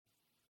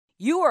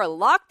You are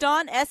Locked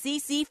On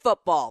SEC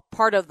Football,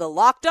 part of the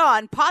Locked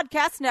On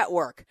Podcast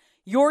Network.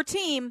 Your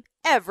team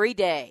every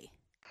day.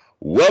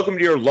 Welcome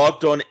to your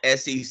Locked On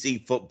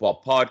SEC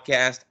Football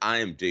podcast. I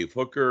am Dave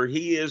Hooker.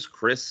 He is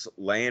Chris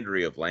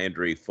Landry of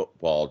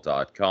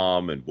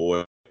LandryFootball.com. And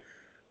boy,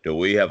 do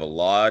we have a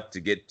lot to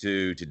get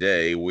to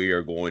today. We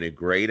are going to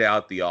grade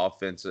out the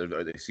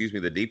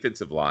the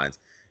defensive lines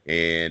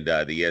and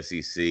the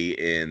SEC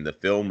in the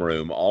film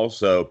room.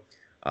 Also,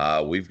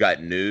 we've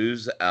got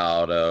news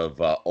out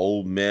of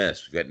Ole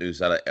Miss. We've got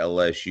news out of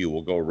LSU.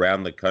 We'll go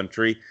around the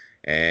country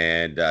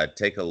and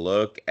take a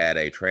look at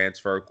a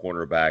transfer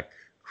cornerback,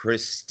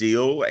 Chris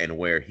Steele, and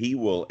where he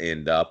will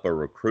end up, a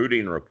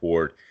recruiting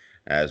report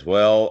as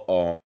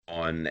well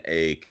on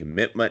a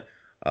commitment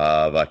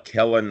of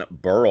Kellen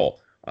Burrell,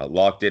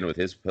 locked in with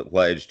his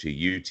pledge to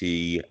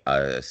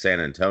UT San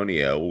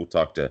Antonio. We'll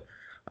talk to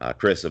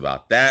Chris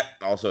about that.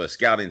 Also, a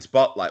scouting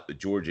spotlight with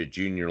Georgia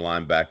junior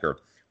linebacker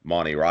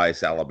Monty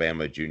Rice,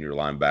 Alabama junior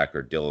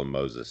linebacker Dylan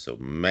Moses. So,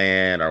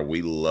 man, are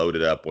we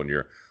loaded up on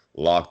your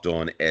Locked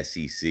On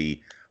SEC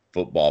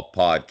Football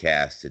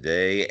podcast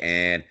today.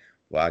 And,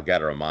 well, I got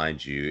to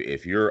remind you,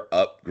 if you're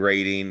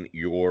upgrading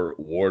your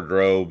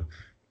wardrobe,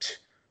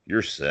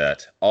 you're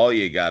set. All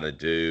you got to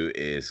do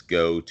is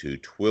go to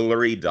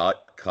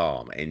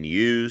Twillory.com and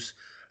use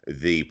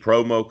the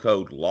promo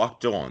code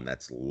Locked On.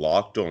 That's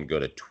Locked On. Go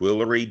to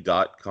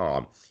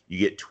Twillory.com. You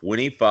get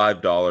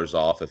 $25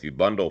 off if you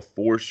bundle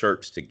 4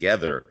 shirts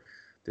together.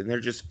 Then they're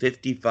just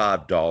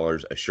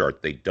 $55 a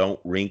shirt. They don't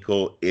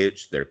wrinkle,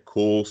 itch. They're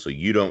cool, so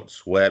you don't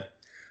sweat.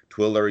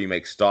 Twillory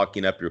makes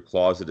stocking up your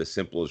closet as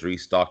simple as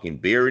restocking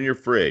beer in your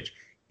fridge.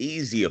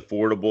 Easy,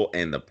 affordable,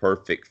 and the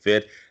perfect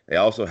fit. They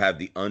also have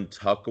the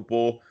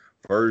untuckable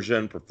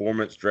version,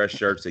 performance dress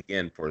shirts,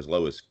 again, for as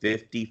low as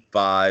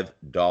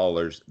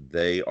 $55.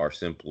 They are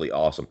simply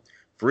awesome.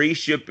 Free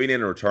shipping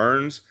and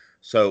returns,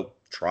 so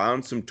try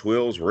on some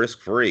Twills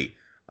risk-free.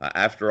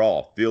 After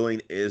all,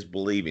 feeling is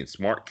believing.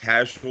 Smart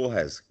Casual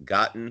has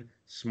gotten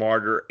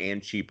smarter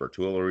and cheaper.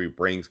 Twillory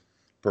brings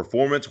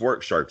performance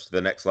work shirts to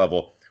the next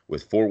level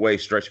with 4-way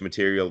stretch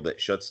material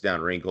that shuts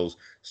down wrinkles,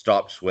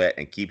 stops sweat,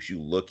 and keeps you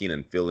looking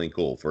and feeling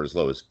cool for as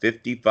low as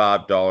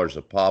 $55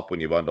 a pop when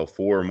you bundle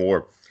 4 or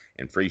more,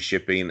 and free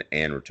shipping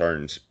and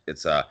returns.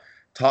 It's a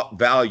top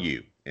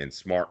value in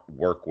smart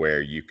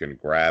workwear. You can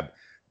grab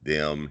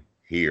them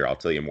here. I'll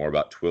tell you more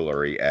about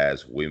Twillory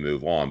as we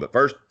move on. But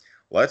first,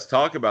 let's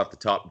talk about the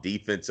top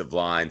defensive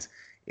lines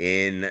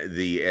in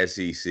the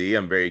SEC.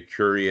 I'm very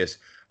curious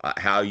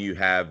how you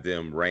have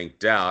them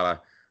ranked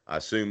out. I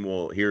assume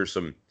we'll hear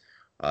some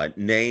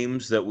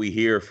names that we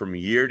hear from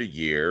year to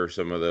year,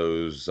 some of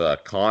those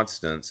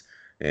constants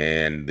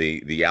and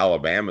the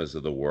Alabamas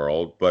of the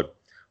world. But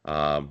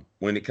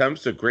when it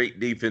comes to great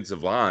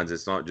defensive lines,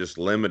 it's not just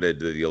limited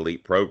to the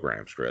elite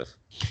programs, Chris.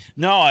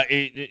 No,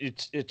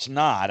 it's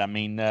not. I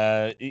mean,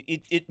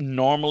 it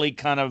normally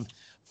kind of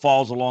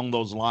falls along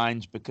those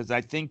lines because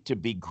I think to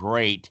be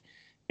great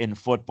in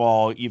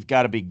football, you've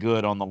got to be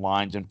good on the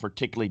lines, and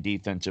particularly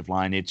defensive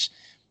line. It's,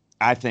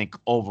 I think,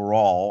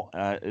 overall,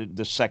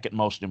 the second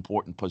most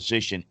important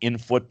position in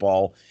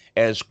football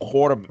as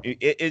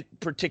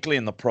particularly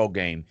in the pro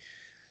game.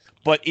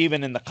 But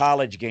even in the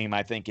college game,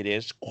 I think it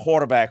is.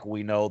 Quarterback,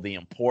 we know the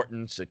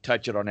importance, to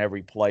touch it on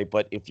every play.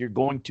 But if you're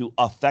going to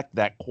affect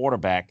that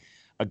quarterback,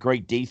 a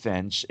great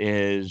defense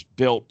is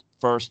built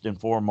first and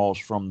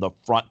foremost from the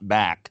front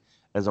back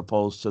as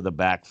opposed to the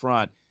back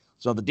front.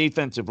 So the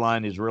defensive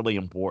line is really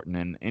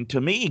important. And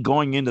to me,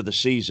 going into the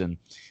season,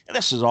 and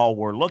this is all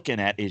we're looking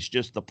at, is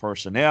just the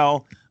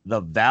personnel, the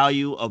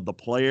value of the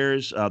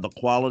players, the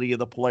quality of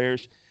the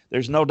players.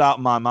 There's no doubt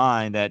in my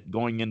mind that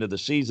going into the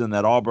season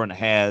that Auburn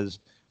has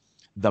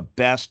the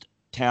best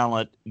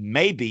talent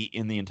maybe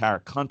in the entire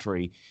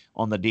country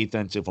on the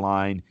defensive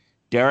line.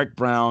 Derek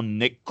Brown,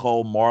 Nick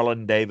Cole,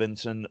 Marlon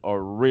Davidson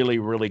are really,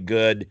 really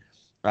good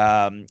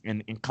and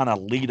kind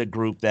of lead a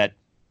group that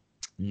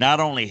not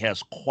only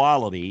has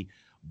quality,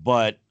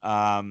 but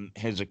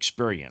has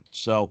experience.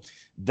 So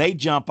they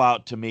jump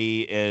out to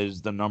me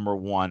as the number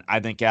one. I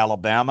think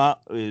Alabama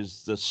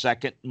is the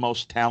second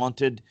most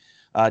talented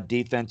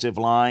defensive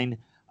line.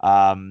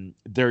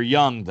 They're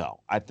young, though.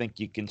 I think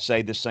you can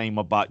say the same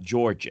about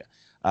Georgia.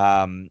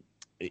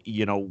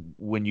 You know,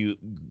 when you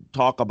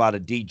talk about a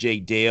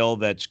DJ Dale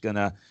that's going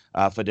to,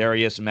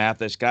 Fedarius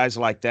Mathis, guys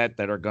like that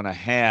are going to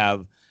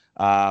have,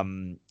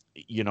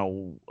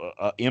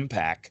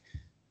 impact,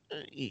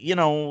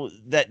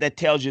 that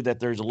tells you that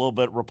there's a little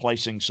bit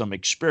replacing some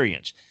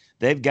experience.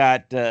 They've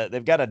got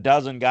a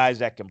dozen guys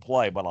that can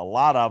play, but a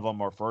lot of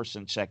them are first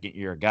and second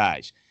year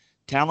guys.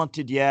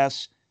 Talented,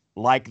 yes,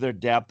 like their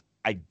depth.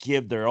 I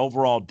give their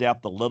overall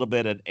depth a little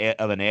bit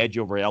of an edge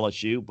over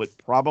LSU, but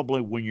probably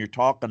when you're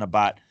talking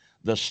about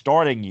the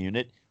starting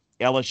unit,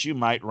 LSU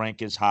might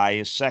rank as high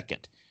as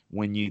second.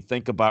 When you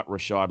think about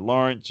Rashard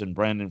Lawrence and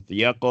Brandon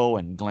Fiecko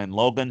and Glenn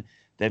Logan,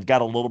 they've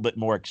got a little bit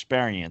more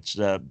experience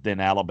than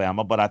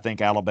Alabama, but I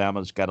think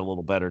Alabama's got a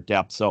little better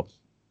depth. So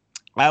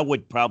I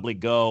would probably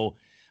go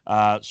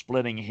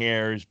splitting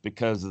hairs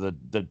because of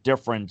the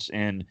difference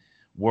in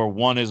where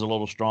one is a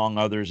little strong,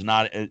 others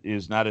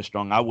is not as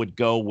strong. I would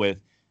go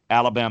with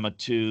Alabama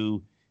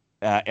 2,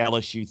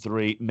 LSU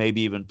 3,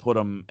 maybe even put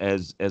them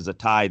as a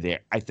tie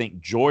there. I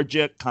think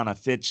Georgia kind of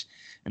fits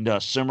into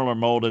a similar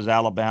mold as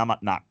Alabama,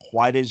 not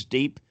quite as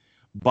deep,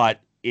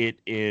 but it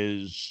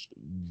is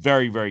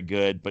very, very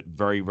good, but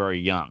very, very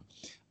young.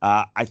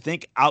 I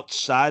think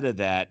outside of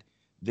that,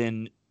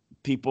 then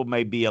people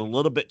may be a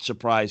little bit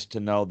surprised to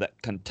know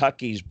that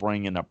Kentucky's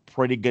bringing a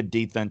pretty good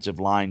defensive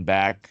line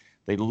back.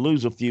 They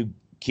lose a few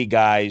key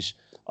guys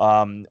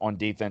on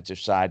defensive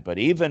side, but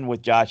even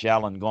with Josh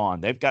Allen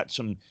gone, they've got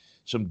some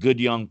good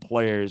young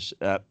players,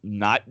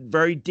 not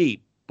very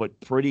deep, but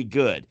pretty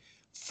good.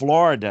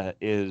 Florida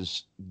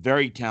is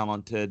very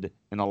talented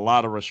in a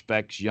lot of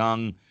respects,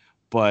 young,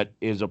 but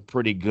is a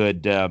pretty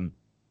good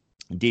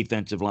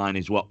defensive line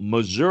as well.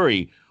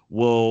 Missouri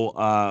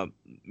will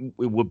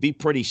be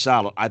pretty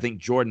solid. I think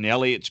Jordan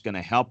Elliott's going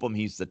to help him.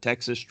 He's the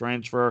Texas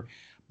transfer.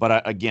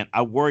 But again,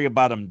 I worry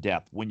about him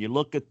depth. When you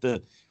look at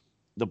the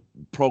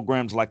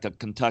programs like a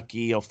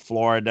Kentucky or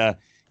Florida,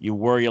 you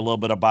worry a little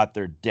bit about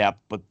their depth,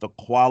 but the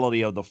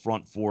quality of the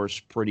front four is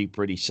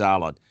pretty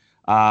solid.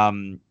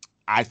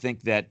 I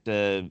think that,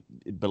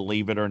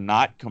 believe it or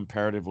not,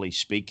 comparatively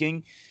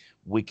speaking,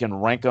 we can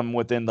rank them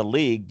within the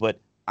league,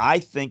 but I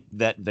think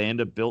that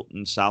Vanderbilt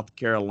in South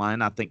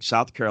Carolina, I think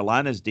South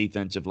Carolina's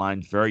defensive line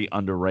is very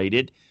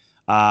underrated.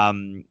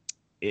 And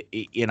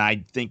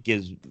I think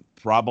is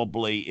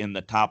probably in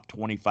the top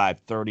 25,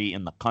 30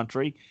 in the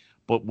country,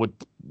 but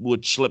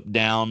would slip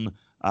down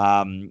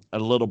a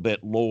little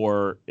bit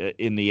lower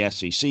in the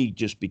SEC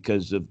just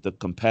because of the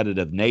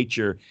competitive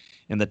nature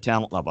and the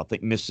talent level. I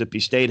think Mississippi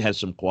State has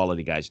some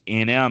quality guys.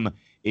 A&M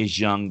is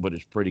young, but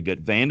is pretty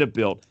good.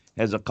 Vanderbilt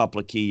has a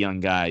couple of key young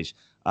guys.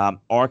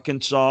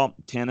 Arkansas,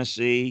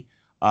 Tennessee,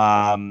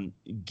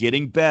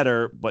 getting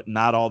better, but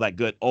not all that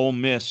good. Ole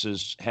Miss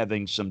is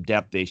having some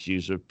depth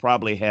issues. Would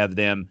probably have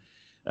them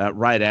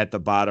right at the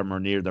bottom or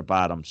near the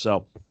bottom.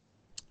 So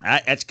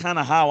that's kind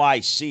of how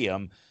I see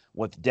them,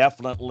 with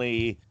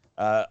definitely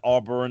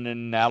Auburn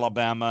and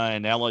Alabama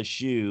and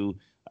LSU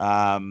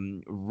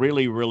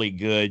really, really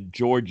good.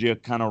 Georgia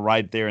kind of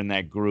right there in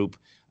that group.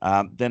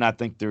 Then I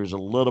think there's a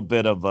little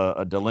bit of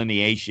a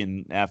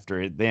delineation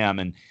after them.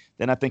 And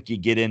then I think you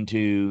get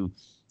into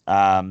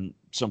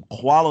some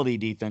quality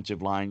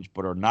defensive lines,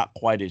 but are not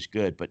quite as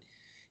good. But,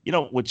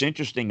 what's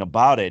interesting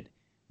about it,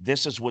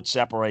 this is what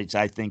separates,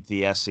 I think,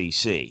 the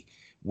SEC.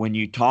 When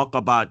you talk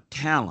about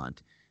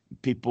talent,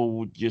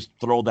 people just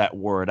throw that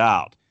word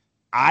out.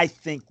 I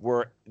think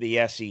where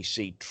the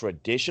SEC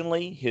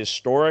traditionally,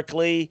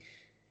 historically,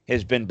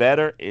 has been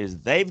better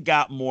is they've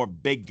got more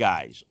big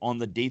guys on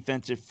the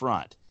defensive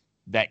front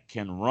that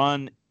can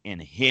run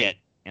and hit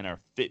and are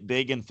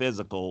big and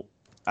physical.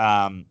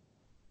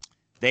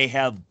 They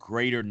have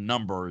greater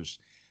numbers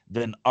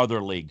than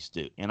other leagues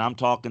do. And I'm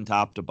talking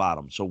top to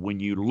bottom. So when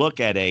you look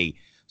at a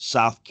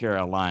South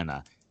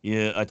Carolina,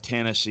 a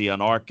Tennessee,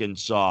 an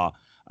Arkansas,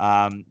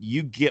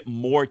 you get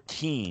more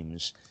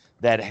teams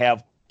that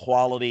have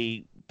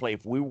quality play.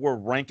 If we were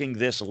ranking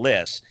this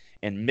list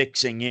and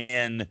mixing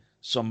in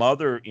some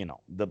other,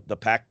 the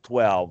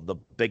Pac-12, the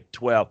Big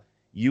 12,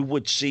 you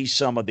would see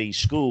some of these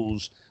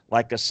schools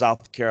like a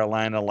South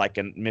Carolina, like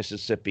a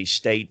Mississippi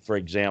State, for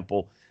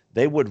example,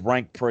 they would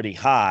rank pretty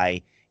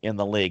high in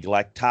the league,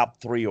 like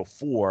top 3 or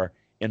 4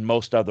 in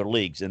most other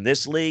leagues. In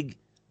this league,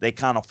 they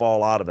kind of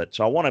fall out of it.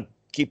 So I want to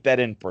keep that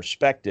in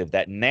perspective,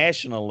 that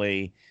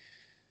nationally,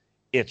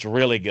 it's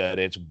really good.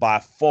 It's by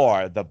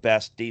far the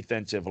best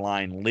defensive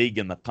line league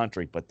in the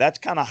country. But that's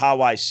kind of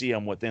how I see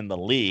them within the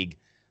league,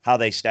 how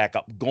they stack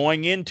up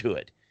going into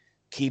it.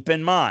 Keep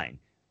in mind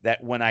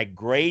that when I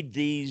grade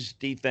these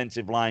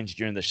defensive lines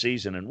during the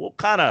season, and we'll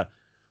kind of,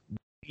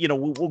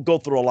 we'll go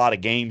through a lot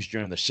of games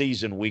during the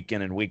season, week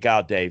in and week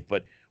out, Dave,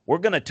 but we're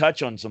going to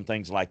touch on some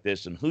things like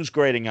this and who's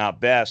grading out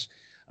best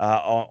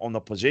on the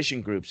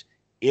position groups.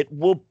 It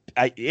will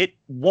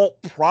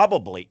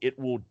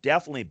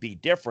definitely be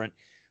different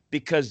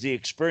because the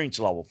experience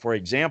level. For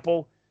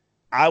example,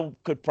 I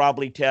could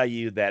probably tell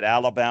you that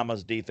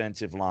Alabama's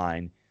defensive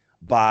line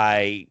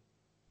by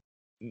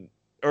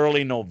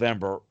early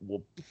November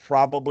will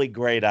probably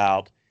grade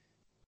out,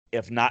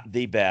 if not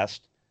the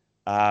best.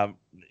 I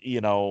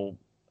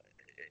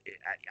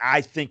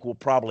think will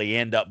probably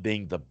end up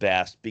being the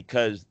best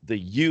because the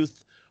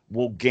youth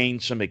will gain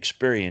some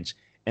experience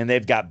and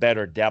they've got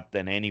better depth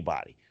than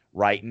anybody.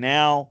 Right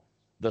now,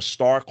 the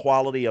star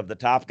quality of the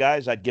top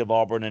guys, I'd give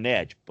Auburn an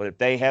edge. But if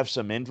they have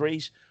some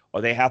injuries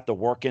or they have to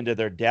work into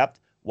their depth,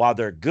 while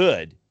they're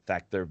good, in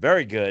fact, they're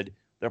very good,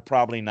 they're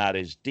probably not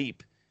as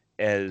deep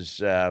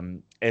as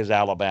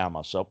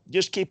Alabama. So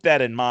just keep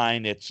that in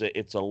mind. It's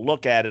a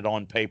look at it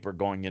on paper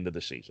going into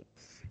the season.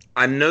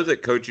 I know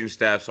that coaching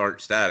staffs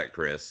aren't static,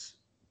 Chris,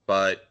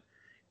 but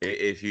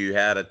if you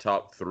had a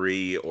top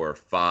 3 or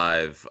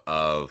 5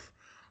 of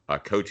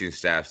coaching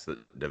staffs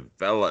that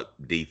develop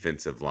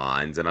defensive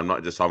lines, and I'm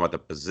not just talking about the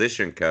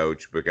position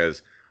coach,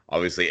 because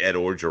obviously Ed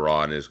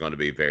Orgeron is going to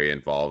be very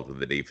involved with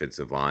the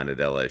defensive line at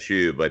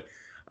LSU, but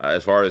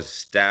as far as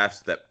staffs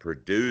that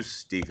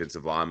produce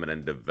defensive linemen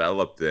and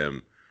develop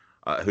them,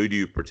 who do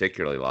you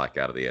particularly like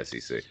out of the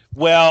SEC?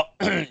 Well,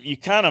 you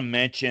kind of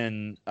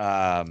mentioned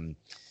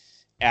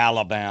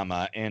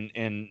Alabama,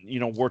 and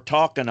we're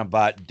talking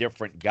about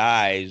different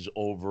guys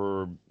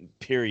over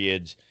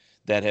periods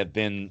that have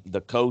been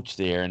the coach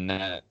there,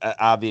 and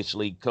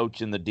obviously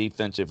coaching the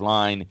defensive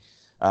line,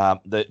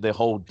 the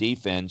whole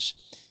defense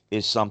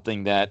is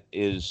something that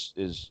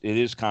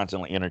is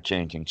constantly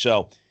interchanging.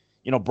 So,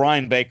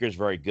 Brian Baker is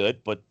very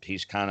good, but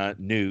he's kind of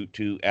new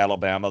to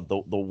Alabama.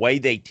 The way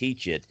they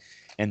teach it,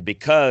 and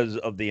because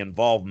of the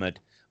involvement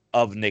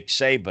of Nick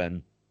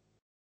Saban,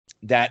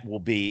 that will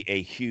be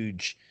a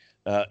huge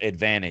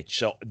advantage.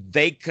 So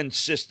they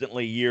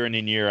consistently, year in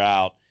and year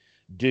out,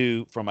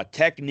 do, from a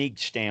technique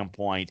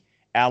standpoint,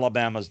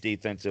 Alabama's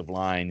defensive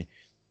line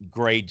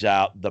grades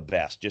out the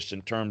best, just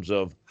in terms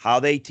of how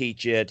they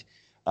teach it,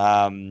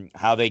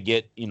 how they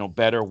get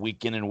better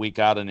week in and week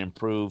out and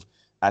improve.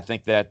 I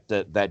think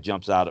that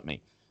jumps out at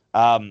me.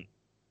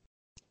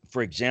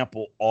 For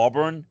example,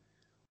 Auburn,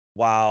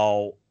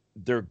 while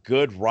they're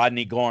good,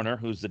 Rodney Garner,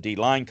 who's the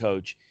D-line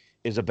coach,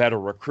 is a better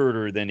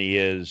recruiter than he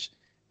is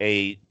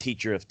a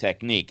teacher of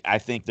technique. I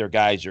think their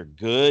guys are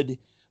good,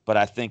 but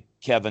I think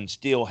Kevin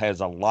Steele has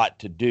a lot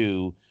to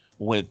do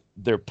with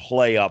their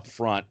play up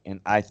front, and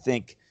I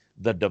think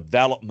the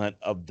development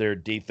of their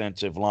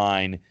defensive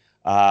line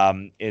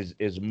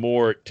is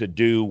more to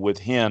do with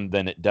him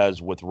than it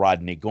does with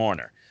Rodney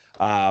Garner.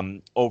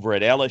 Over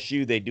at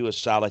LSU, they do a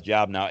solid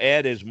job. Now,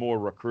 Ed is more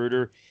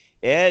recruiter.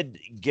 Ed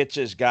gets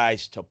his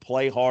guys to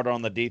play hard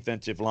on the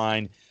defensive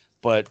line,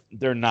 but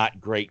they're not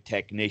great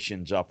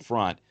technicians up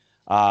front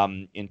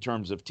in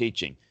terms of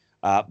teaching.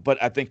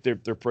 But I think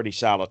they're pretty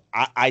solid.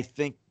 I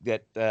think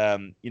that,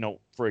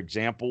 for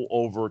example,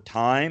 over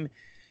time,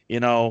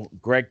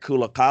 Greg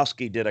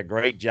Kulikowski did a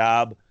great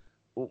job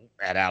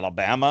at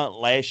Alabama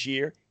last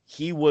year.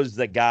 He was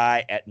the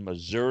guy at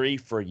Missouri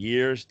for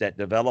years that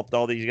developed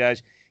all these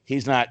guys.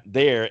 He's not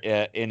there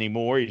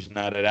anymore. He's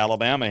not at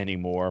Alabama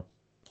anymore.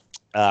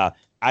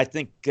 I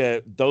think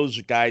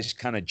those guys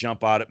kind of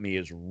jump out at me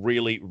as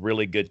really,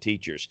 really good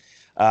teachers.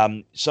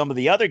 Some of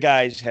the other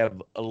guys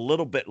have a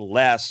little bit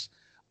less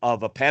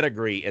of a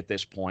pedigree at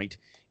this point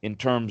in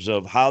terms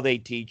of how they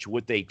teach,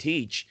 what they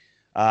teach.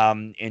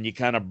 And you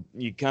kind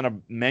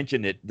of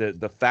mentioned it,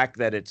 the fact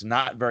that it's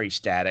not very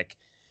static.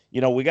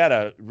 We got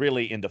to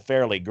really, into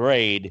fairly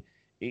grade,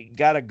 you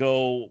got to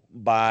go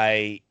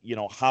by,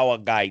 how a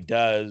guy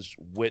does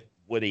with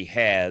what he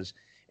has.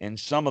 And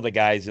some of the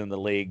guys in the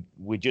league,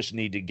 we just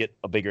need to get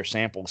a bigger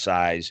sample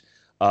size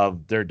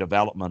of their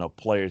development of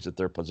players at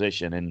their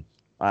position. And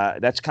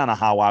that's kind of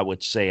how I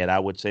would say it. I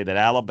would say that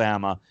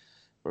Alabama,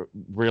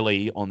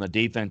 really on the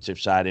defensive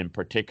side in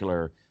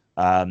particular,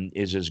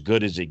 is as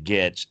good as it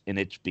gets. And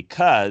it's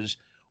because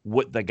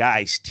what the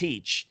guys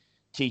teach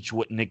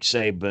what Nick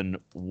Saban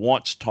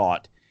wants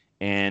taught.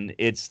 And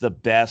it's the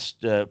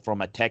best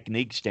from a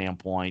technique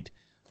standpoint.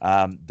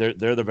 They're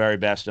the very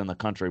best in the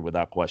country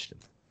without question.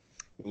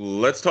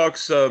 Let's talk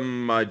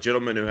some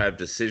gentlemen who have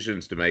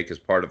decisions to make as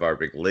part of our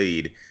big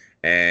lead.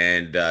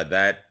 And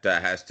that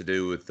has to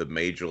do with the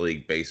Major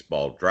League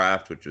Baseball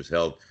draft, which was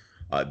held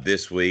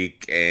this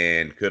week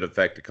and could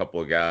affect a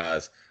couple of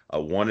guys.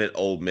 One at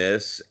Ole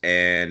Miss,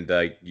 and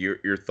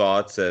your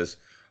thoughts as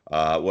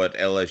what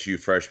LSU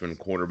freshman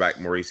cornerback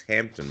Maurice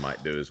Hampton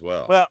might do as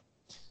well. Well,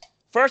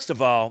 first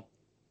of all,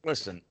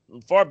 listen,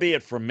 far be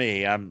it from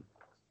me. I'm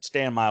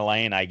stay in my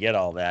lane. I get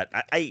all that.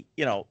 I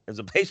as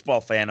a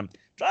baseball fan, I'm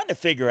trying to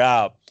figure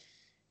out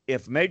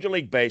if Major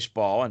League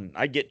Baseball, and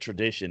I get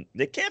tradition,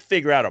 they can't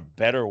figure out a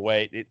better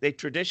way. They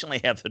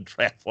traditionally have the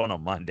draft on a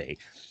Monday.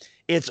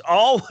 It's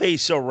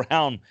always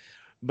around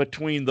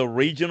between the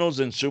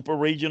regionals and super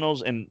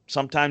regionals, and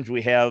sometimes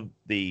we have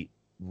the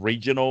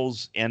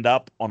regionals end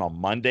up on a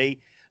Monday,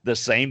 the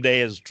same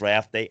day as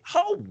draft day.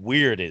 How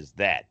weird is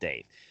that,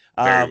 Dave?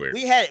 Very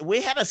weird.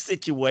 We had a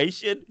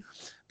situation.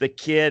 The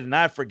kid, and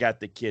I forgot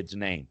the kid's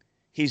name.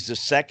 He's the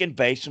second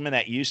baseman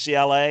at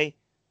UCLA.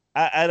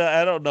 I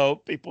don't know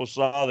if people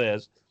saw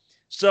this.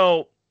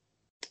 So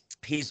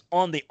he's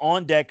on the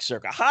on-deck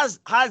circle.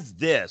 How's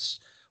this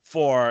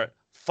for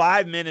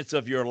 5 minutes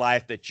of your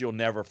life that you'll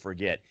never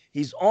forget?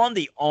 He's on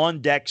the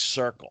on-deck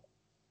circle.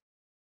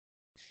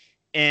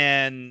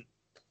 And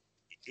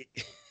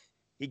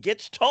he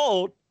gets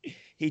told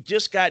he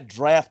just got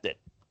drafted.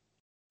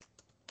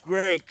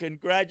 Great,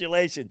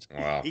 congratulations.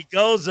 Wow. He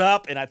goes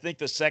up, and I think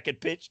the second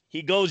pitch,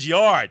 he goes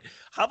yard.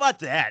 How about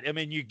that? I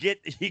mean, you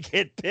get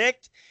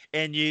picked,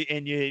 and you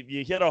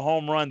hit a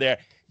home run there.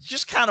 It's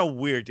just kind of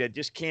weird. I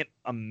just can't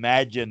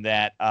imagine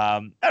that.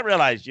 I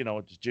realize,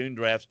 it's June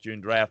draft,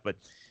 but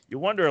you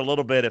wonder a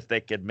little bit if they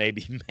could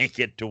maybe make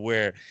it to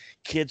where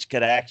kids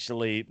could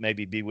actually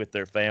maybe be with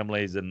their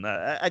families, and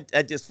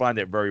I just find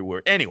it very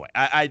weird. Anyway,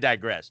 I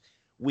digress.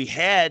 We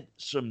had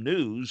some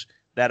news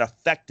that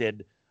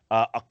affected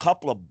a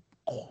couple of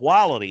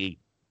quality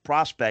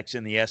prospects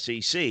in the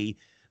SEC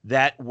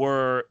that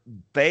were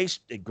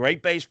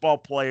great baseball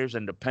players,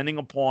 and depending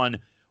upon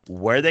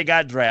where they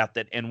got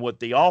drafted and what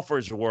the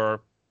offers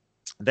were,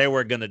 they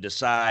were going to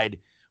decide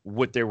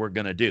what they were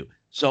going to do.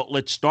 So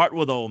let's start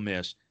with Ole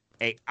Miss.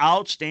 A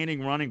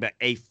outstanding running back,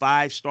 a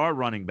 5-star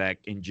running back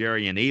in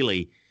Jerrion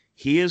Ealy.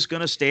 He is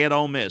going to stay at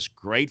Ole Miss.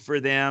 Great for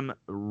them.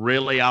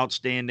 Really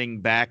outstanding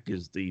back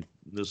is the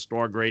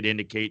star grade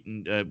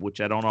indicating,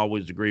 which I don't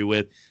always agree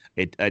with.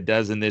 It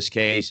does in this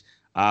case.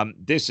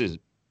 This is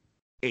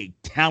a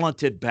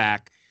talented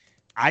back.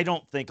 I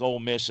don't think Ole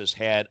Miss has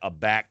had a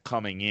back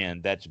coming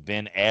in that's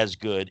been as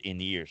good in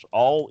years.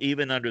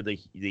 Even under the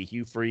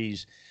Hugh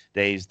Freeze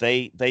days,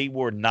 they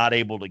were not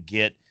able to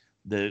get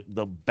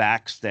the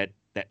backs that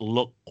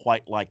look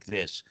quite like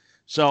this.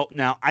 So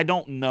now I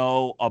don't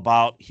know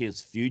about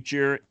his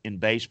future in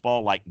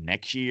baseball, like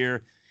next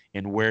year,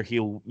 and where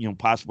he'll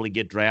possibly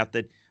get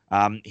drafted.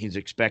 He's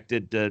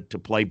expected to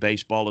play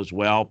baseball as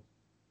well.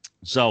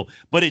 So,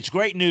 but it's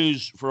great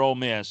news for Ole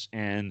Miss,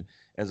 and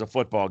as a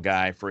football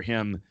guy, for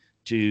him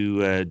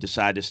to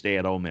decide to stay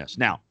at Ole Miss.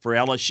 Now, for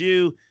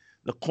LSU,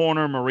 the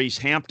corner Maurice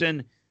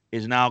Hampton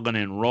is now going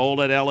to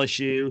enroll at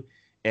LSU,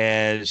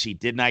 as he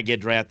did not get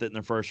drafted in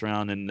the first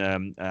round in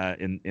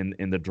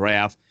the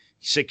draft.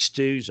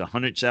 6'2", he's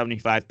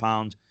 175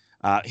 pounds.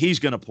 He's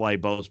going to play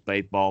both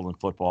baseball and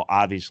football,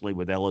 obviously,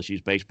 with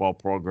LSU's baseball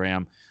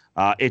program.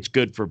 It's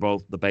good for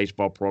both the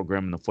baseball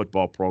program and the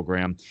football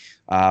program.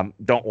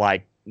 Don't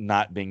like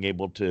not being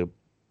able to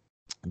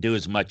do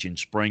as much in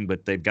spring,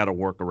 but they've got to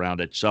work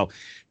around it. So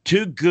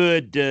two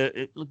good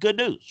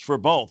news for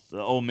both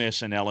Ole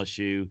Miss and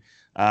LSU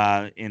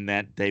in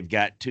that they've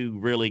got two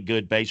really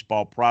good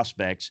baseball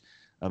prospects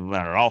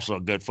that are also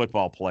good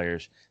football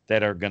players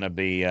that are going to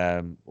be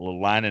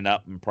lining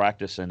up and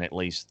practicing at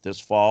least this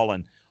fall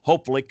and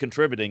hopefully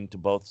contributing to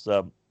both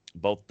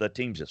the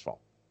teams this fall.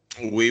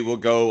 We will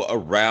go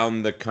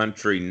around the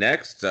country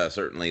next.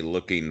 Certainly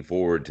looking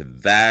forward to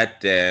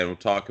that. And we'll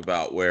talk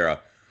about where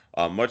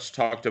a much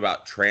talked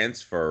about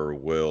transfer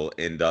will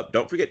end up.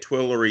 Don't forget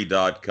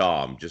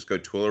Twillory.com. Just go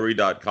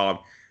Twillory.com.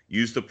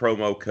 Use the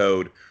promo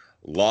code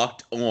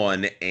Locked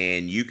On,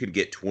 and you can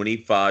get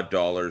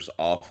 $25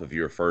 off of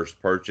your first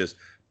purchase.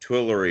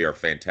 Twillory are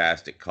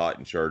fantastic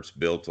cotton shirts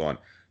built on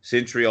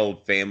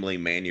century-old family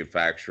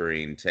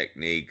manufacturing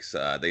techniques.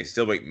 They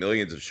still make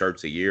millions of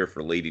shirts a year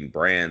for leading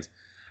brands.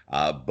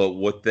 But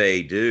what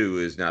they do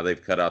is now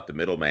they've cut out the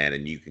middleman,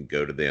 and you can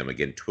go to them.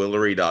 Again,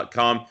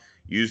 Twillory.com.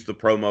 Use the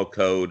promo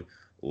code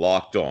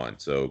Locked On.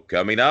 So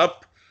coming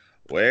up,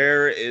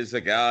 where is a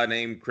guy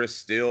named Chris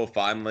Steele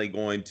finally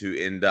going to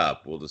end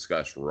up? We'll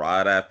discuss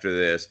right after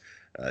this.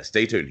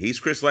 Stay tuned. He's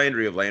Chris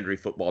Landry of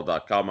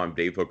LandryFootball.com. I'm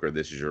Dave Hooker.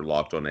 This is your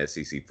Locked On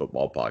SEC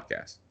Football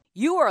Podcast.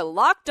 You are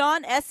Locked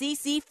On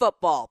SEC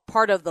Football,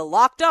 part of the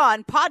Locked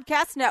On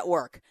Podcast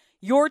Network.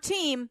 Your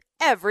team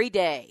every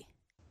day.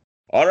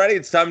 All righty,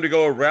 it's time to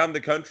go around the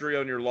country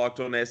on your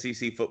Locked On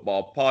SEC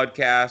Football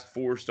Podcast.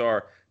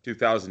 4-star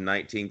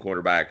 2019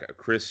 quarterback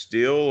Chris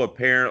Steele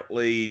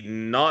apparently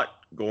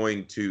not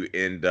going to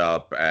end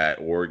up at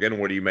Oregon.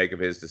 What do you make of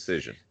his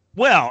decision?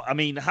 Well, I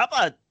mean, how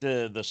about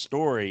the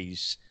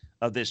stories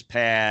of this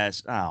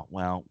past,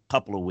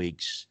 couple of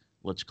weeks,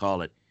 let's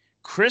call it.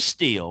 Chris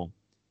Steele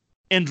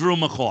and Drew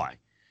McCoy.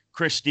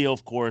 Chris Steele,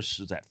 of course,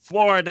 is at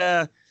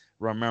Florida.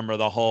 Remember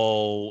the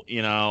whole,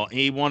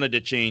 he wanted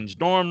to change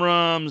dorm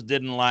rooms,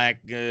 didn't like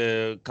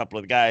a couple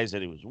of the guys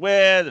that he was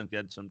with and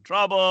had some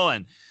trouble.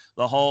 And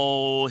the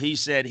whole, he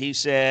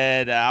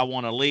said, I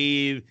want to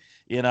leave,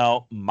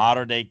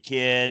 modern day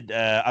kid,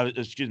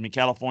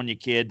 California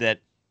kid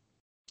that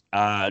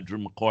Drew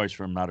McCoy's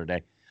from Mater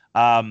Dei.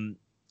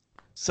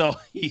 So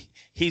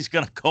he's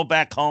going to go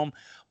back home,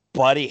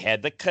 but he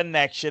had the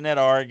connection at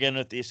Oregon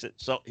with this.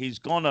 So he's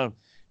going to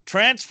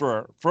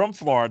transfer from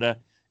Florida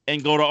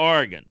and go to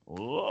Oregon.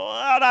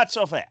 Well, not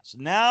so fast.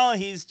 Now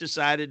he's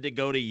decided to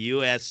go to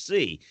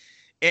USC.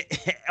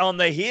 On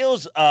the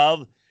heels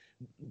of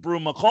Drew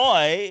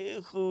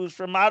McCoy, who's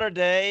from Mater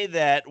Dei,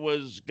 that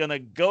was going to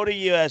go to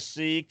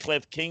USC.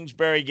 Cliff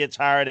Kingsbury gets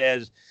hired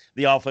as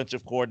the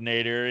offensive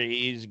coordinator.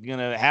 He's going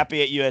to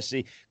happy at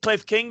USC.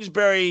 Cliff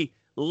Kingsbury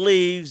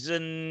leaves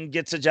and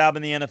gets a job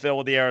in the NFL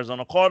with the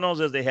Arizona Cardinals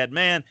as the head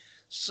man.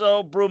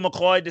 So Drew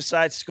McCoy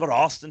decides to go to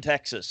Austin,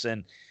 Texas,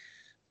 and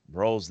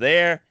rolls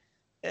there.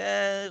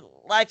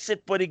 Likes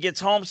it, but he gets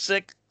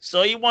homesick,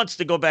 so he wants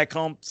to go back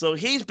home. So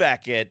he's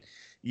back at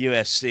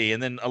USC.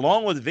 And then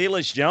along with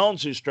Velus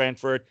Jones, who's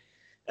transferred,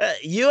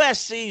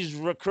 USC's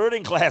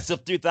recruiting class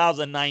of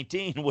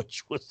 2019,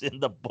 which was in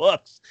the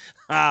books,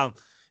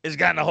 has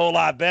gotten a whole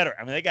lot better.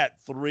 I mean, they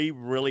got 3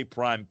 really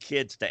prime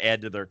kids to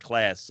add to their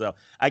class. So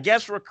I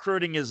guess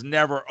recruiting is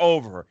never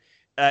over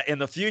in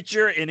the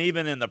future and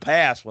even in the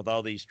past with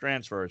all these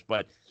transfers.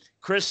 But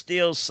Chris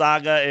Steele's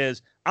saga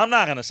is, I'm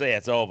not going to say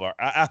it's over.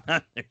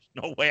 There's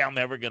no way I'm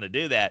ever going to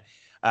do that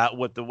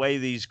with the way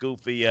these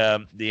goofy,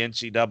 the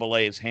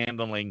NCAA is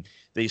handling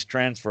these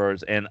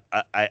transfers. And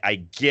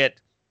I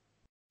get,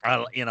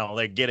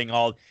 they're getting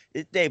all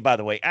 – Dave, by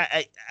the way,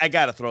 I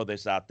got to throw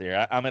this out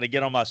there. I'm going to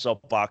get on my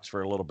soapbox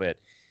for a little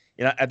bit.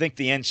 I think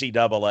the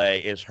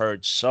NCAA is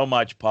heard so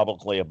much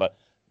publicly about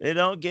they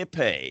don't get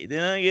paid. They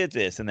don't get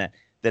this and that.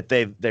 that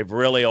they've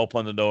really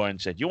opened the door and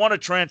said, you want to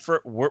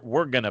transfer?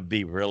 We're going to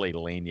be really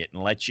lenient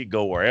and let you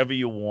go wherever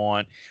you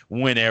want,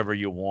 whenever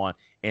you want.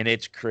 And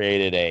it's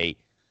created a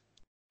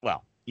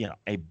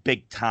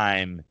big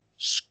time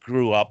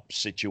screw up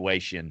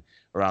situation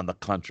around the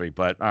country.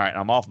 But all right,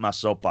 I'm off my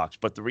soapbox.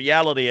 But the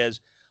reality is,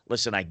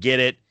 listen, I get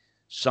it.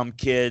 Some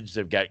kids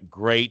have got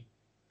great,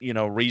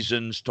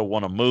 reasons to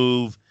want to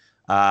move.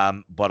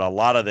 But a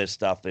lot of this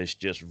stuff is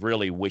just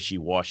really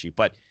wishy-washy.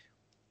 But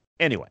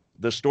anyway,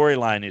 the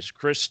storyline is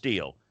Chris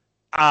Steele,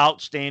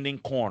 outstanding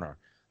corner.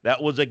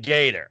 That was a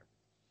Gator.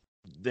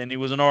 Then he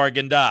was an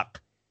Oregon Duck.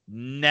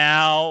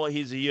 Now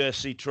he's a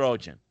USC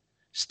Trojan.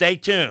 Stay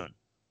tuned,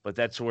 but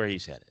that's where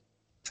he's headed.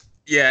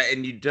 Yeah,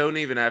 and you don't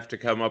even have to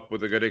come up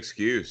with a good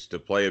excuse to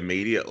play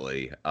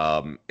immediately.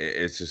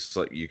 It's just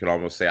like you can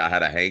almost say I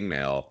had a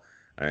hangnail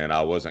and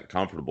I wasn't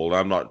comfortable. And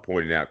I'm not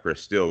pointing out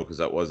Chris Steele because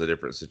that was a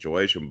different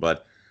situation,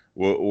 but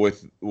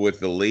with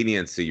the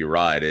leniency, you're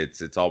right.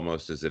 It's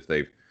almost as if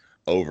they've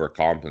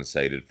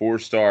overcompensated.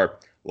 4-star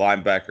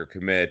linebacker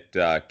commit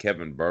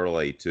Kevin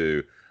Burley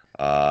to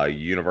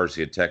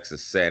University of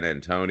Texas San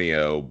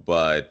Antonio,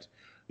 but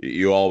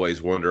you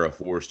always wonder a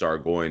 4-star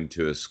going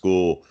to a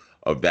school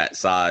of that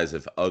size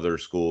if other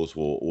schools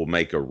will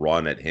make a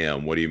run at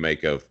him. What do you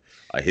make of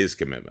his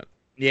commitment?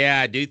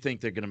 Yeah, I do think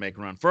they're going to make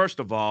a run. First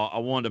of all, I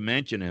wanted to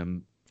mention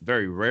him.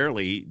 Very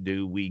rarely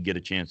do we get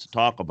a chance to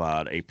talk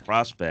about a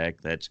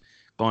prospect that's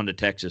gone to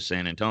Texas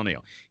San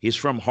Antonio. He's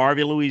from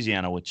Harvey,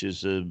 Louisiana, which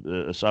is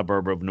a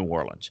suburb of New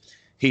Orleans.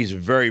 He's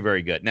very,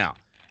 very good. Now,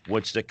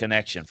 what's the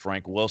connection?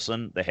 Frank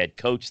Wilson, the head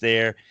coach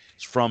there,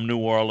 is from New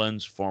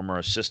Orleans, former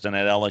assistant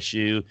at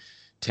LSU,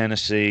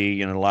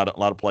 Tennessee, a lot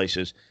of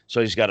places.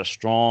 So he's got a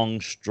strong,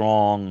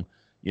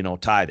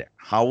 tie there.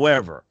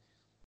 However,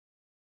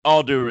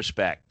 all due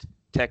respect,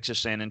 Texas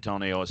San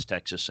Antonio is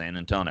Texas San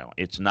Antonio.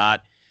 It's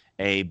not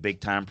a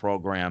big-time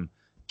program.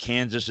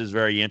 Kansas is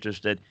very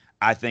interested.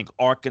 I think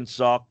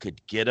Arkansas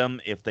could get him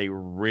if they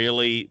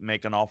really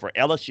make an offer.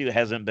 LSU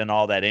hasn't been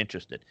all that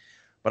interested.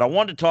 But I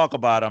wanted to talk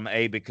about him,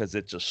 because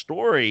it's a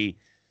story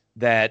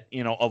that,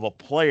 of a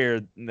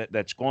player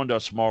that's going to a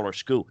smaller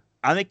school.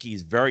 I think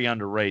he's very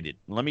underrated.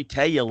 Let me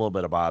tell you a little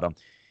bit about him.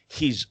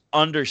 He's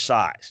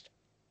undersized.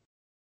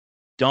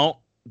 Don't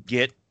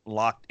get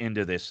locked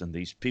into this, and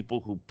these people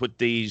who put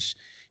these,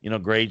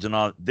 grades and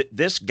all.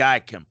 This guy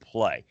can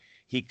play.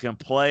 He can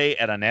play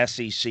at an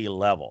SEC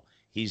level.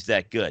 He's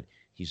that good.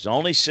 He's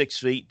only 6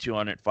 feet,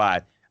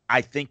 205.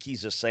 I think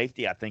he's a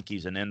safety. I think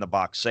he's an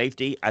in-the-box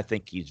safety. I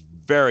think he's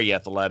very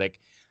athletic.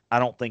 I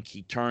don't think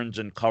he turns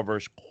and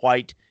covers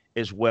quite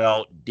as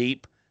well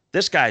deep.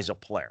 This guy's a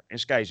player.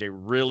 This guy's a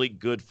really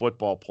good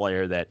football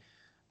player that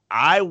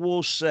I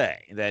will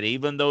say that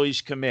even though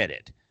he's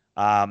committed,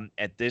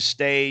 at this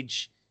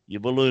stage,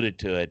 you've alluded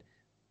to it,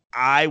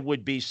 I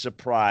would be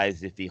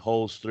surprised if he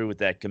holds through with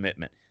that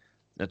commitment.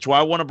 That's why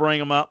I want to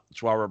bring him up.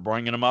 That's why we're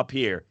bringing him up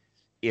here.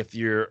 If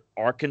you're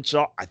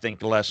Arkansas, I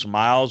think Les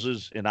Miles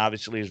is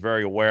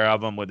very aware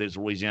of him with his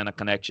Louisiana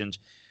connections.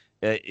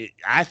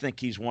 I think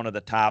he's one of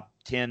the top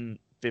 10,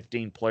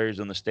 15 players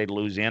in the state of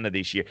Louisiana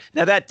this year.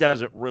 Now, that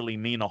doesn't really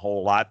mean a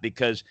whole lot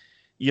because,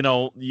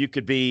 you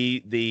could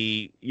be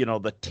the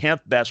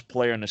 10th best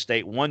player in the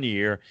state one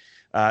year.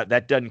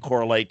 That doesn't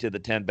correlate to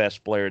the 10th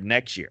best player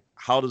next year.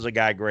 How does a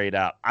guy grade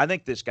out? I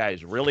think this guy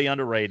is really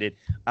underrated.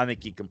 I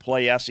think he can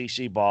play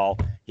SEC ball.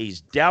 He's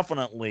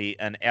definitely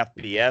an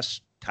FBS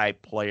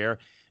type player.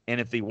 And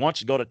if he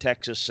wants to go to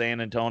Texas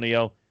San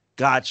Antonio,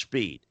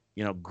 Godspeed.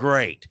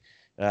 Great.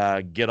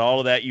 Get all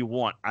of that you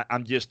want.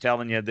 I'm just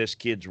telling you, this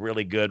kid's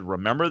really good.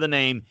 Remember the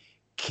name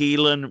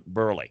Keelan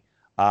Burley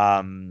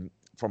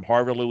from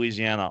Harvey,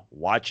 Louisiana.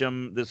 Watch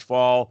him this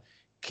fall.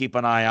 Keep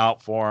an eye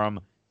out for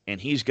him.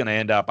 And he's going to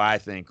end up, I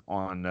think,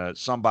 on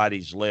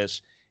somebody's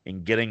list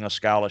and getting a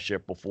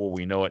scholarship before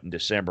we know it in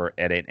December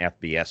at an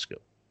FBS school.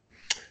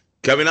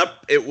 Coming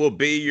up, it will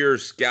be your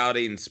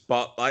scouting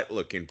spotlight.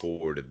 Looking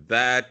forward to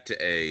that.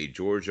 A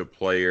Georgia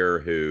player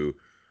who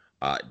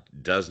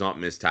does not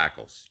miss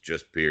tackles,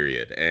 just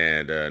period.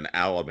 And an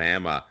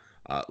Alabama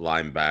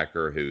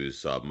linebacker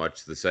who's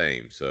much the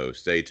same. So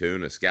stay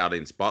tuned. A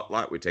scouting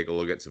spotlight. We take a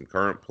look at some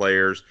current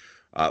players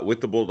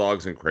with the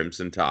Bulldogs and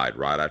Crimson Tide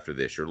right after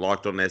this. You're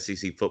Locked On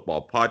SEC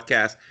Football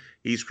Podcast.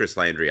 He's Chris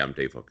Landry. I'm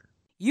Dave Hooker.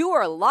 You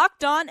are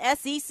Locked On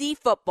SEC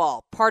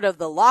Football, part of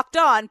the Locked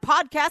On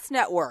Podcast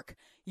Network.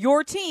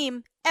 Your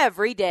team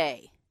every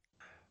day.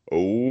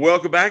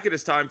 Welcome back. It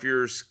is time for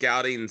your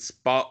scouting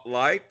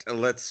spotlight.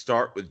 Let's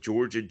start with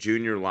Georgia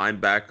junior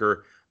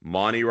linebacker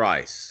Monty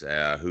Rice,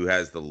 who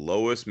has the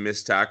lowest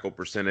missed tackle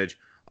percentage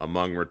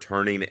among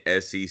returning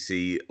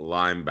SEC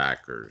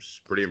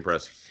linebackers. Pretty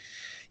impressive.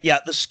 Yeah,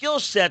 the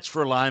skill sets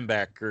for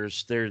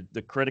linebackers, they're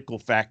the critical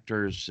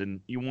factors, and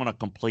you want a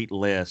complete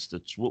list.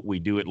 It's what we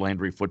do at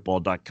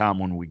LandryFootball.com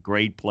when we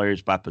grade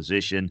players by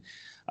position.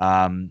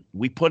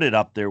 We put it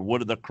up there.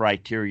 What are the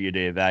criteria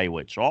to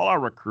evaluate? So all our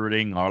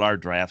recruiting, all our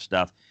draft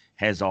stuff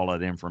has all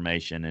that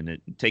information, and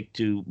it take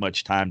too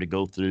much time to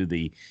go through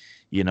the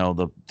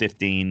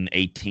 15,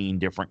 18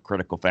 different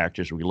critical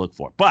factors we look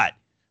for. But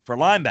For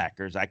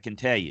linebackers, I can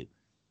tell you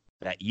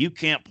that you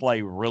can't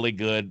play really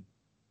good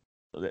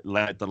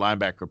at the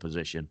linebacker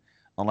position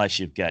unless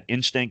you've got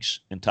instincts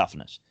and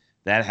toughness.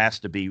 That has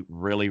to be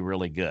really,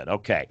 really good.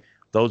 Okay,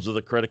 those are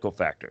the critical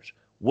factors.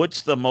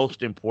 What's the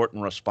most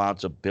important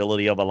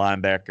responsibility of a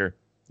linebacker?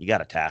 You got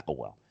to tackle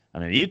well. I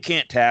mean, you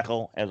can't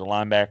tackle as a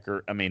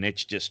linebacker. I mean,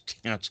 it's just,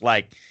 it's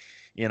like,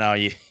 you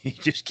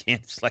just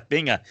can't. It's like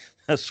being a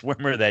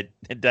swimmer that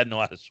doesn't know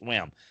how to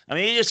swim. I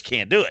mean, you just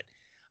can't do it.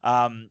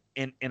 And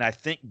I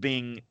think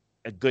being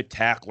a good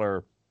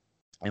tackler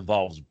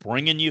involves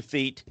bringing your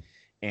feet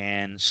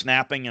and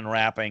snapping and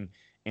wrapping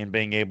and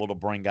being able to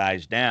bring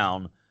guys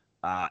down.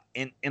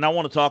 And I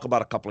want to talk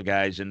about a couple of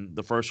guys, and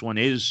the first one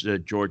is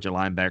Georgia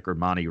linebacker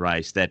Monty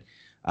Rice. That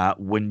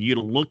when you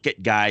look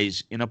at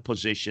guys in a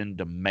position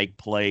to make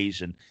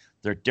plays, and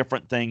there are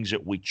different things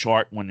that we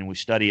chart when we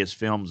study his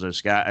films as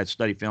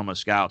study film as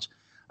scouts.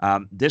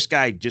 This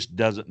guy just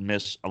doesn't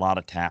miss a lot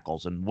of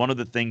tackles, and one of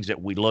the things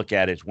that we look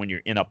at is when you're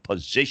in a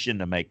position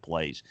to make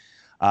plays,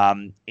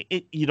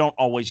 you don't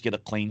always get a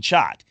clean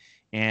shot,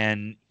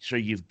 and so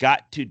you've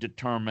got to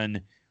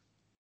determine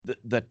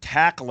the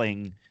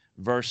tackling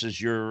versus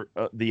your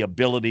the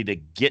ability to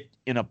get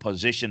in a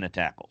position to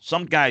tackle.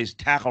 Some guys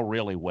tackle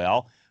really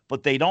well,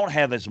 but they don't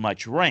have as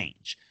much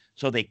range,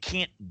 so they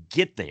can't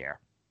get there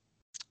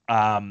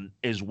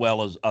as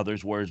well as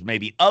others, whereas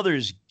maybe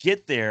others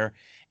get there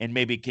and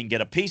maybe can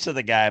get a piece of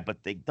the guy,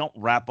 but they don't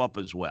wrap up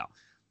as well.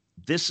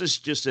 This is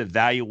just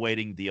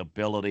evaluating the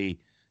ability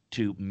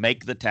to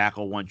make the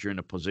tackle once you're in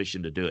a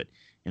position to do it.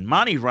 And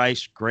Monty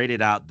Rice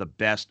graded out the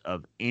best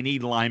of any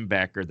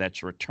linebacker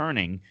that's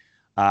returning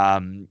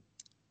in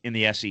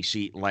the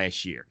SEC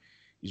last year.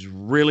 He's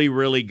really,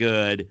 really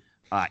good.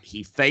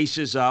 He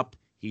faces up.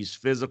 He's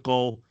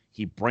physical.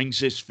 He brings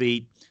his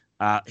feet.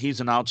 He's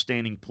an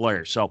outstanding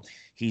player. So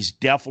he's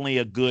definitely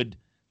a good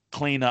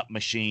cleanup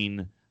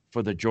machine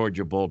for the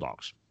Georgia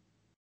Bulldogs.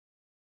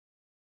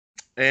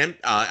 And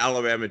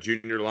Alabama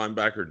junior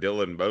linebacker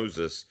Dylan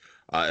Moses,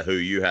 who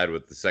you had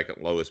with the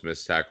second lowest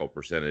missed tackle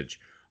percentage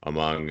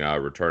among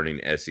returning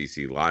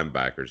SEC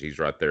linebackers. He's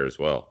right there as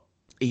well.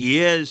 He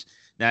is.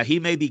 Now, he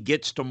maybe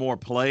gets to more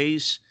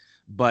plays,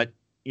 but,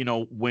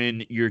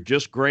 when you're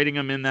just grading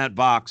him in that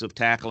box of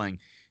tackling,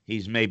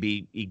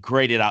 he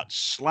graded out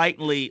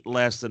slightly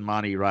less than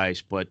Monty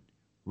Rice, but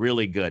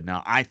really good.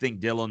 Now, I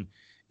think Dylan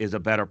is a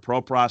better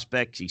pro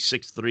prospect. He's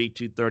 6'3",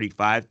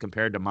 235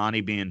 compared to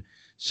Monty being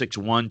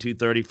 6'1",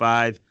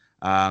 235.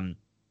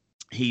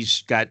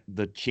 He's got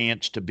the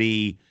chance to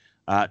be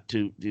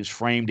to his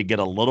frame to get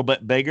a little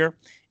bit bigger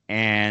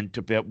and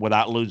to be,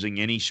 without losing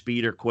any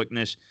speed or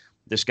quickness.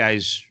 This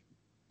guy's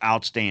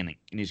outstanding,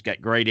 and he's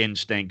got great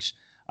instincts,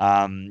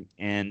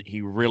 and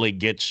he really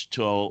gets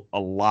to a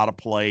lot of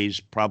plays,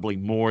 probably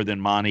more than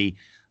Monty,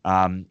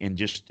 and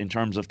just in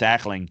terms of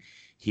tackling,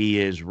 he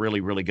is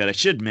really, really good. I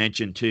should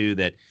mention, too,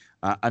 that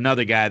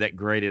another guy that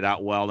graded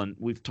out well, and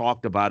we've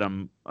talked about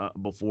him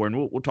before,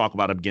 and we'll talk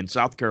about him again.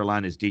 South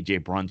Carolina's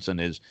DJ Brunson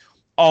is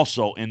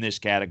also in this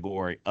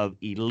category of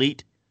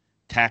elite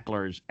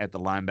tacklers at the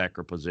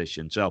linebacker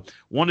position. So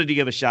wanted to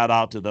give a shout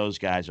out to those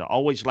guys. I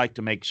always like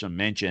to make some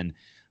mention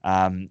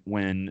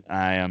when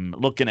I am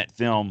looking at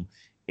film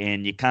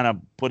and you kind of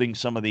putting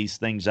some of these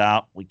things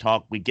out. We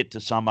get to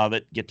some of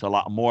it, get to a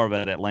lot more of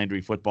it at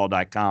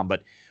LandryFootball.com.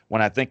 But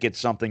when I think it's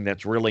something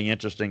that's really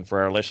interesting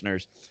for our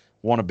listeners,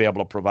 want to be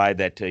able to provide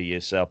that to you.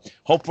 So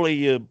hopefully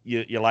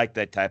you like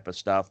that type of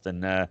stuff.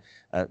 And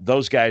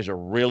those guys are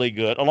really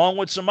good, along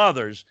with some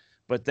others,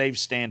 but they've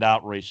stand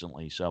out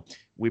recently. So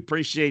we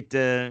appreciate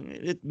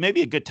it.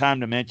 Maybe a good time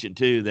to mention,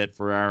 too, that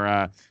for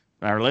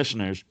our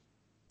listeners,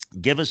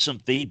 give us some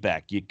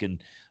feedback. You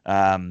can,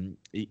 I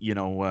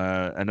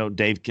know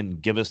Dave can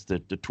give us the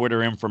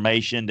Twitter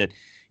information that,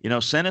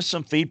 send us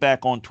some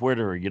feedback on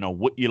Twitter,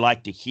 what you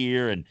like to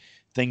hear and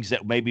things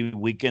that maybe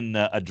we can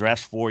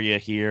address for you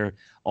here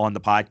on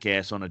the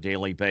podcast on a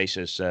daily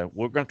basis.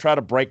 We're going to try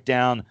to break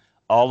down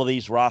all of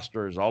these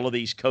rosters, all of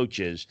these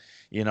coaches,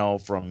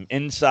 from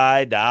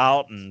inside to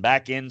out and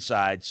back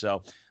inside.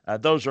 So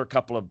those are a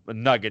couple of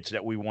nuggets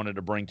that we wanted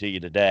to bring to you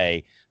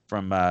today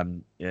from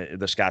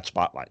the Scott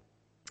Spotlight.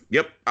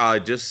 Yep.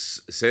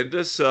 Just send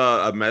us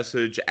a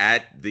message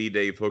at the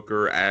Dave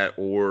Hooker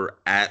or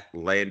at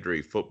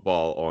Landry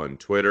Football on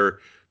Twitter.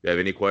 If you have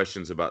any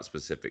questions about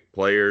specific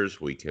players,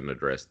 we can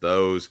address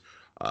those.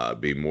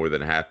 Be more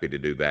than happy to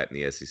do that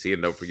in the SEC.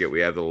 And don't forget, we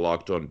have the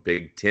Locked On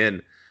Big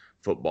Ten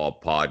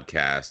Football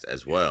podcast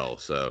as well.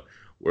 So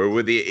we're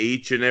with you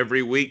each and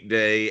every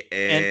weekday.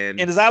 And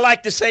as I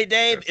like to say,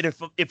 Dave,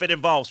 if it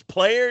involves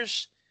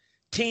players,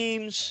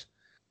 teams,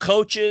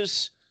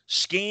 coaches,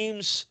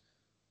 schemes,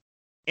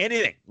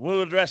 anything,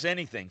 we'll address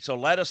anything. So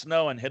let us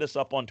know and hit us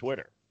up on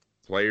Twitter.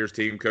 Players,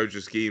 team,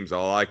 coaches, schemes, I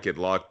like it.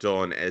 Locked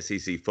On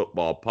SEC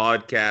Football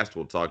podcast.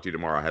 We'll talk to you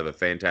tomorrow. Have a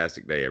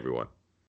fantastic day, everyone.